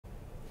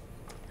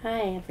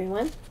Hi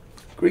everyone.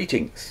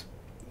 Greetings.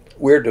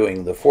 We're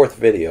doing the fourth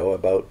video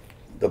about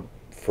the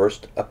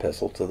first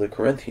epistle to the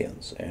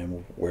Corinthians,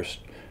 and we're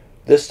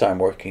this time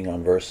working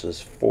on verses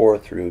 4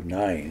 through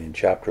 9 in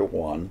chapter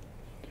 1,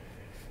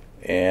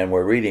 and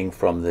we're reading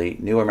from the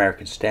New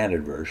American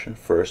Standard Version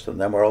first,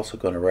 and then we're also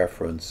going to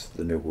reference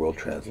the New World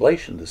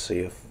Translation to see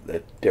if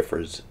it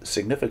differs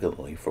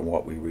significantly from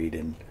what we read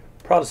in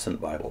Protestant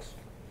Bibles.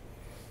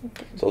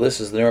 Okay. So this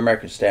is the New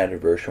American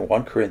Standard Version,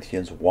 1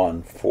 Corinthians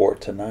 1, 4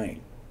 to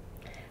 9.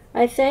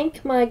 I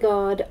thank my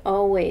God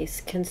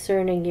always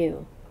concerning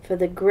you for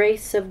the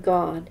grace of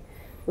God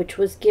which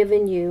was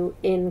given you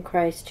in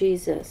Christ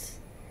Jesus,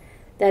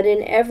 that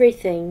in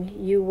everything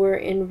you were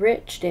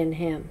enriched in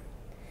him,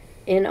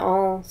 in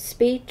all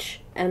speech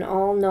and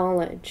all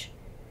knowledge,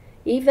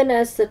 even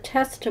as the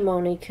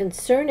testimony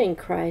concerning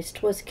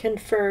Christ was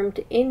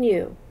confirmed in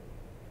you,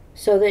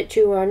 so that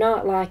you are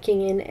not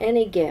lacking in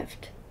any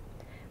gift,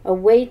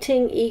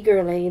 awaiting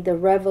eagerly the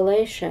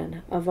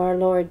revelation of our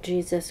Lord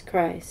Jesus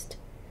Christ,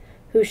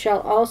 who shall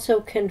also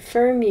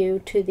confirm you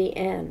to the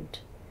end,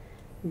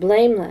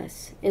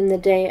 blameless in the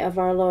day of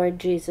our Lord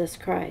Jesus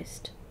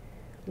Christ.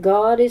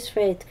 God is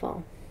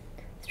faithful,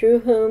 through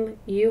whom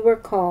you were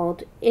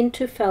called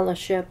into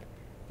fellowship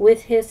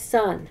with his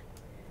Son,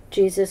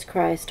 Jesus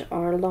Christ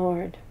our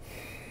Lord.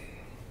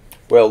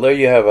 Well, there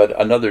you have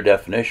another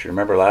definition.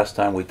 Remember last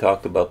time we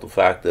talked about the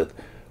fact that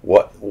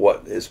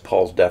what is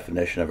Paul's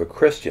definition of a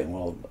Christian?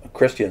 Well,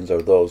 Christians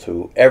are those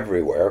who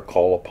everywhere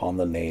call upon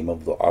the name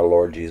of our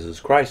Lord Jesus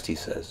Christ, he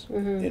says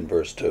in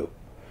verse 2.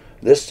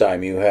 This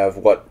time you have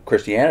what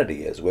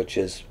Christianity is, which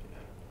is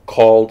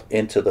called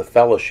into the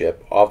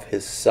fellowship of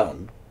his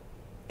Son,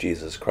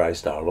 Jesus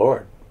Christ our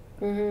Lord.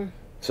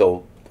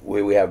 So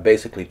we have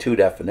basically two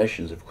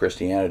definitions of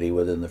Christianity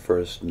within the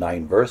first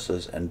 9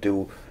 verses, and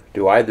do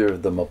either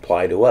of them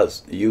apply to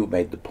us? You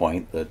made the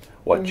point that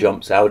what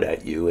jumps out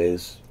at you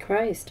is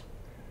Christ.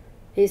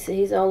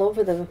 He's all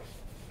over the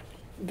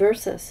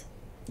verses.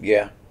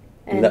 Yeah.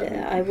 And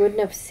I wouldn't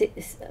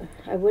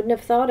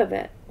have thought of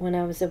it when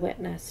I was a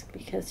witness,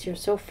 because you're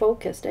so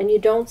focused, and you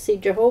don't see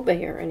Jehovah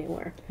here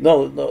anywhere.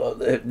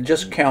 No,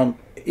 just count,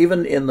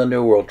 even in the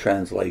New World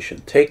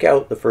Translation, take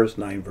out the first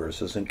 9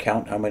 verses and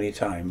count how many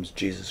times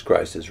Jesus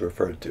Christ is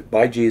referred to.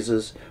 By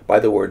Jesus, by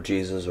the word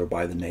Jesus, or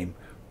by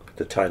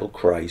the title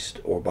Christ,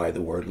 or by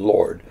the word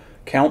Lord.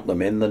 Count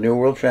them in the New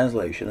World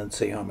Translation and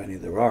see how many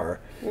there are,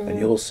 and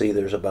you'll see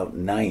there's about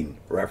 9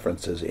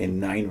 references in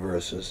 9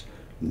 verses,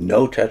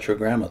 no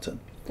tetragrammaton.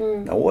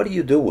 Now, what do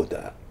you do with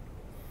that?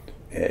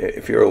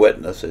 If you're a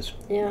witness,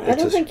 I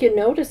don't think you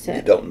notice it.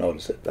 You don't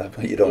notice it.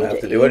 You don't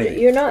have to do anything.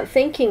 You're not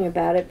thinking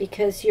about it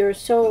because you're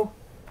so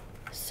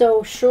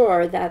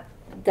sure that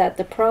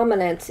the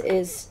prominence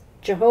is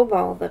Jehovah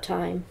all the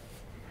time,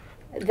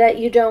 that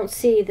you don't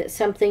see that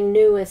something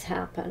new has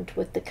happened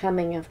with the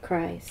coming of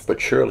Christ.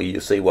 But surely you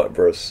see what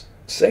verse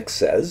 6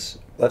 says.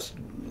 Let's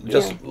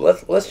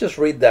just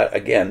read that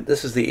again.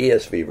 This is the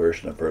ESV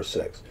version of verse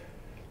 6.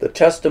 The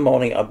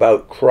testimony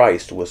about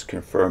Christ was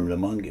confirmed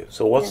among you.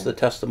 So what's the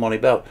testimony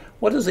about?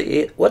 What does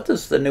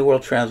the New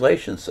World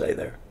Translation say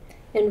there?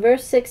 In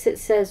verse 6 it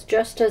says,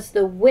 just as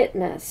the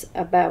witness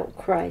about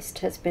Christ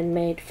has been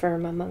made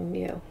firm among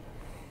you.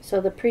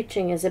 So the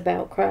preaching is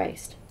about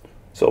Christ.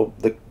 So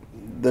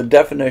the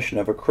definition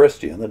of a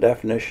Christian, the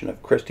definition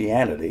of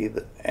Christianity,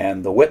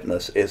 and the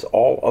witness is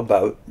all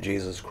about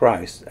Jesus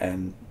Christ,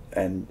 and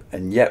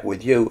yet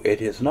with you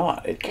it is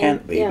not. It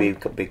can't be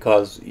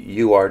because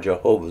you are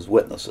Jehovah's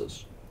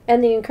Witnesses.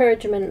 And the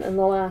encouragement in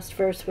the last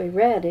verse we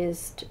read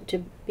is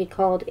to be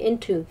called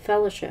into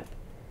fellowship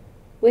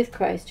with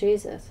Christ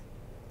Jesus.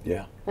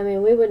 Yeah. I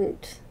mean,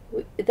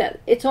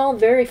 it's all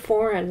very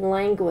foreign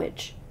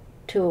language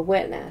to a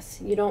witness.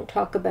 You don't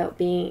talk about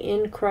being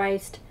in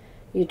Christ.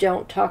 You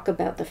don't talk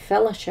about the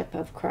fellowship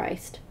of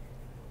Christ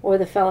or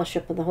the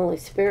fellowship of the Holy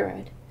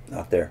Spirit.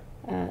 Not there.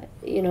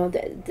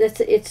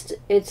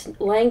 It's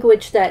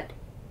language that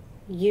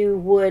you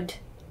would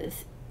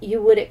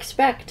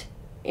expect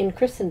in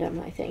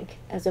Christendom, I think,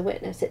 as a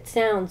witness. It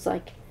sounds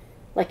like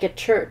a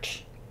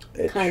church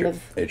It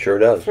sure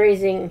does.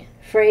 Phrasing.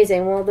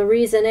 Well, the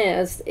reason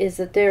is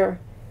that their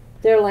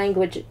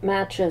language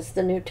matches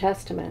the New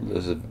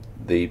Testament.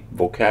 The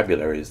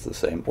vocabulary is the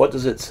same. What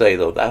does it say,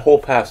 though? That whole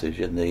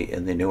passage in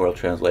the New World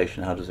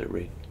Translation, how does it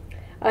read?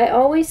 I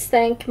always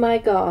thank my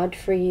God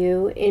for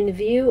you in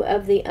view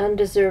of the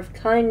undeserved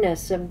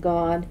kindness of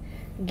God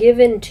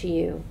given to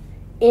you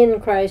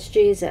in Christ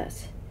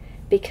Jesus,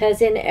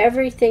 because in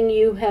everything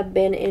you have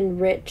been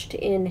enriched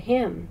in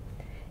him,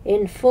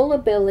 in full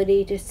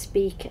ability to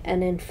speak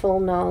and in full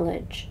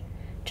knowledge,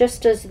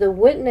 just as the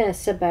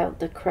witness about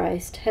the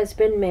Christ has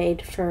been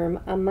made firm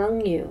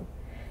among you,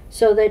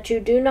 so that you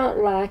do not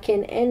lack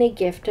in any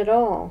gift at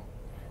all,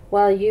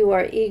 while you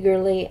are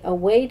eagerly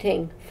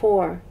awaiting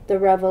for the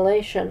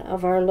revelation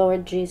of our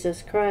Lord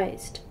Jesus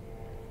Christ.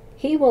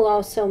 He will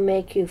also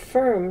make you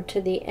firm to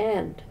the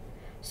end,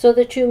 so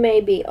that you may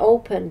be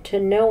open to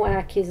no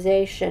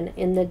accusation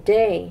in the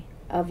day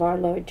of our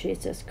Lord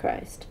Jesus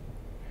Christ.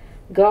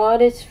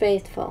 God is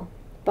faithful,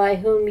 by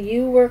whom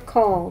you were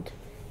called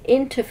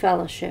into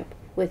fellowship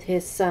with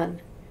his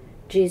Son,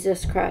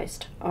 Jesus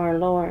Christ, our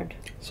Lord.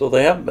 So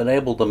they haven't been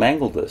able to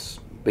mangle this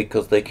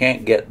because they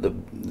can't get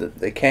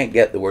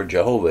the word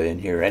Jehovah in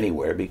here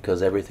anywhere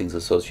because everything's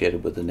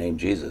associated with the name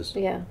Jesus.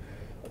 Yeah.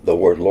 The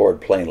word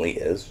Lord plainly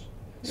is.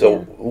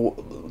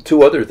 So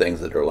two other things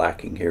that are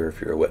lacking here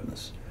if you're a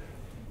witness.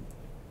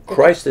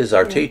 Christ is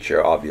our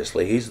teacher,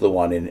 obviously. He's the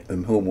one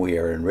in whom we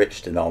are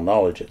enriched in all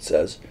knowledge, it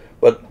says.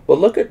 But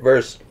look at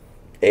verse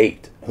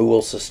 8. Who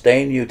will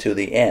sustain you to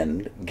the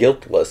end,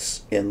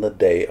 guiltless in the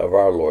day of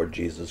our Lord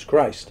Jesus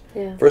Christ.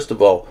 Yeah. First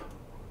of all,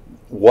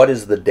 what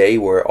is the day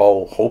we're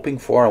all hoping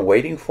for and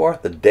waiting for?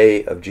 The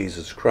day of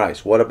Jesus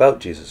Christ. What about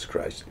Jesus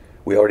Christ?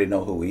 We already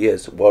know who he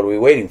is. What are we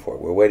waiting for?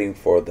 We're waiting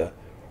for the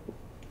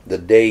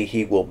day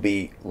he will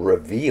be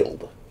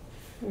revealed.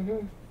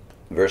 Mm-hmm.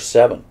 Verse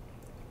 7.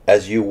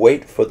 As you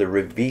wait for the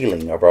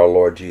revealing of our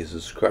Lord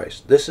Jesus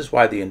Christ. This is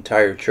why the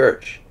entire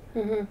church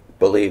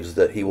believes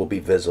that he will be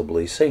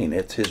visibly seen.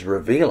 It's his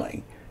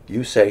revealing.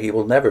 You say he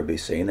will never be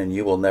seen and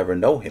you will never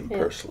know him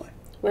personally.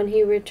 When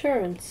he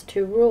returns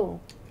to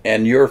rule.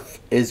 And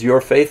is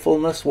your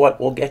faithfulness what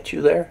will get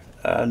you there?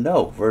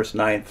 No. Verse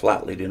 9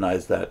 flatly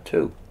denies that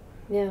too.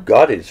 Yeah.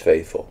 God is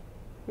faithful.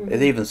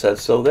 It even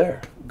says so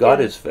there. God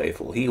is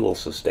faithful. He will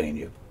sustain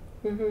you.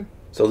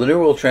 So the New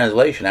World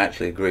Translation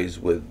actually agrees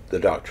with the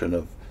doctrine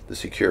of the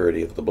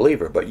security of the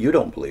believer, but you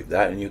don't believe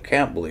that, and you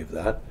can't believe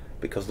that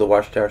because the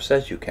Watchtower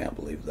says you can't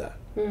believe that.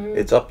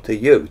 It's up to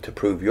you to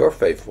prove your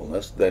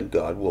faithfulness, then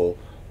God will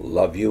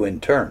love you in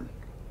turn.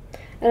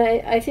 And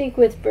I think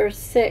with verse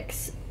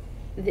 6,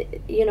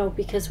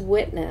 because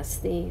witness,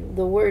 the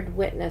word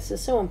witness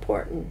is so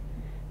important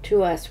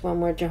to us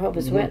when we're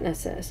Jehovah's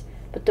Witnesses.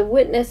 But the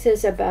witness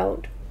is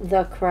about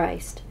the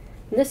Christ.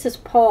 And this is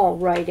Paul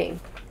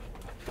writing.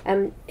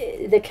 And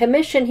the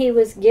commission he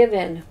was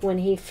given when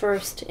he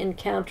first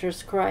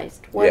encounters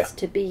Christ was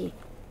to be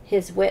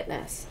his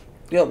witness.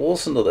 Yeah, well,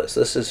 listen to this.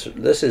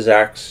 This is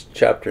Acts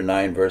chapter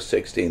 9, verse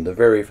 16, the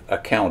very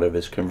account of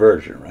his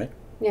conversion, right?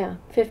 Yeah,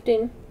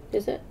 15,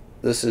 is it?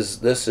 This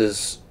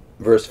is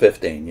verse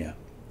 15, yeah.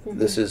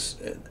 This is,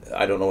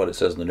 I don't know what it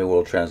says in the New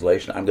World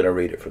Translation. I'm going to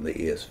read it from the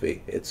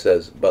ESV. It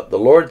says, But the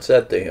Lord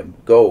said to him,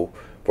 Go,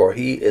 for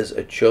he is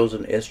a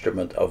chosen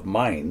instrument of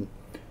mine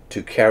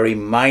to carry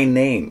my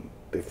name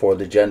before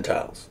the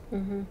Gentiles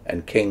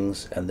and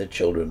kings and the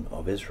children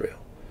of Israel.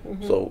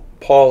 So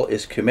Paul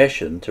is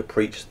commissioned to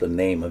preach the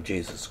name of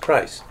Jesus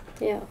Christ.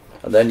 Yeah.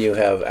 And then you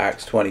have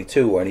Acts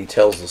 22 where he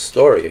tells the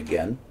story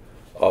again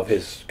of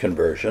his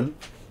conversion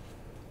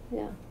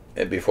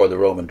before the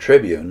Roman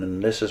tribune.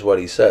 And this is what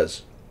he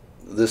says.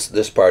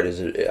 This part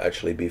is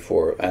actually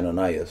before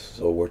Ananias.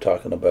 So we're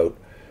talking about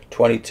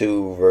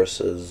 22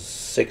 verses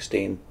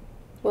 16.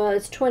 Well,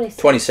 it's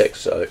 26. 26,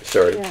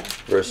 sorry. Yeah.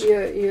 Verse.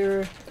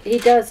 He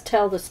does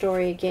tell the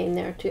story again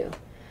there too.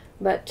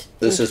 But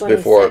this is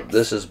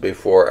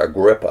before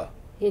Agrippa.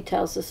 He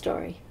tells the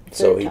story.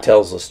 So he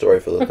tells the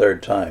story for the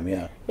third time,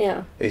 yeah.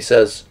 Yeah. He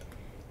says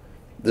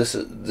this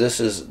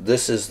is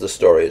the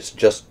story. It's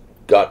just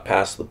got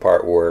past the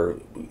part where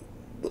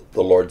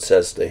the Lord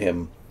says to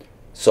him,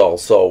 Saul,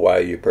 Saul, why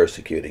are you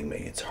persecuting me?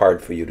 It's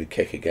hard for you to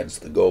kick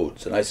against the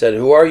goads. And I said,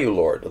 Who are you,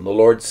 Lord? And the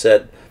Lord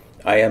said,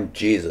 I am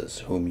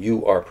Jesus, whom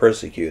you are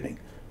persecuting.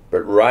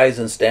 But rise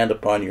and stand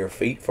upon your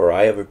feet, for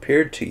I have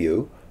appeared to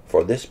you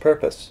for this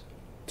purpose,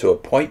 to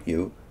appoint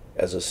you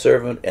as a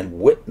servant and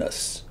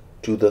witness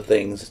to the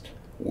things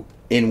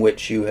in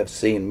which you have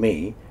seen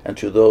me, and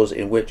to those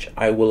in which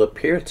I will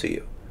appear to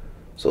you.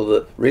 So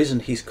the reason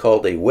he's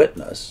called a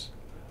witness,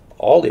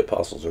 all the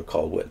apostles are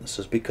called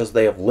witnesses, because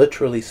they have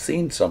literally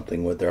seen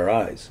something with their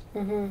eyes.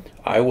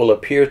 I will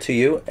appear to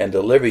you and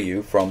deliver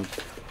you from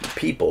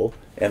people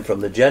and from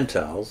the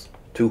Gentiles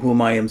to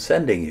whom I am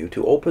sending you,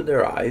 to open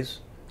their eyes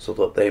so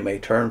that they may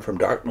turn from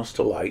darkness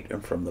to light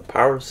and from the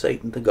power of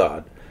Satan to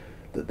God,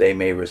 that they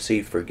may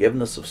receive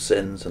forgiveness of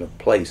sins and a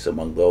place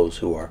among those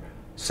who are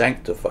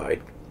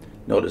sanctified.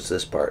 Notice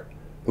this part,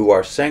 who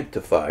are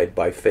sanctified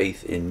by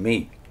faith in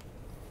me.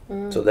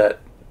 So that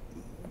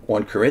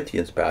 1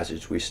 Corinthians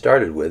passage we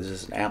started with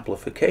is an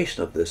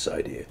amplification of this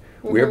idea.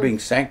 We're being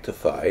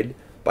sanctified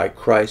by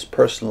Christ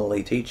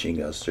personally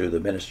teaching us through the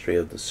ministry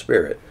of the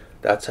Spirit.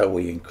 That's how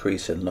we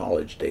increase in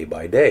knowledge day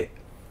by day.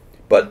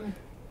 But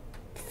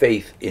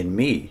faith in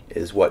me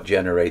is what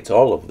generates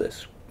all of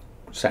this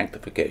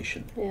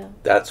sanctification. Yeah.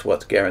 That's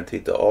what's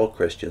guaranteed to all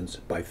Christians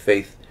by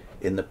faith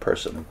in the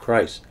person of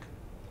Christ.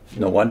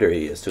 No wonder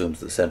he assumes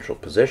the central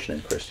position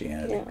in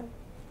Christianity. Yeah.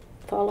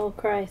 Follow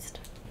Christ.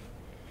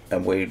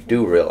 And we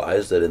do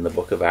realize that in the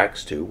book of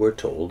Acts 2, we're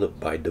told that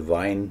by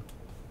divine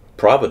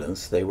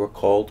providence they were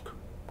called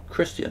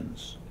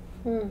Christians.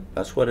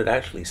 That's what it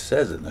actually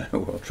says in the New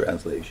World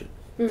Translation.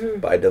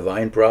 By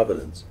divine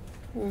providence.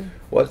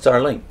 What's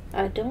our link?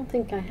 I don't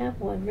think I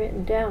have one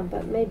written down,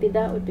 but maybe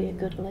that would be a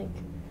good link,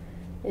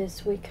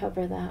 is we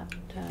cover that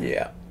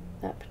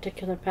that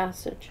particular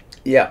passage.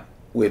 Yeah,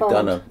 we've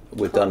done a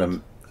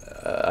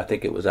I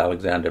think it was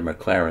Alexander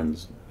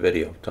Maclaren's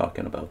video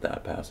talking about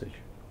that passage.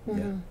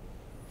 Yeah.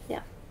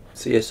 Yeah.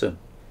 See you soon.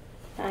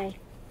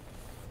 Bye.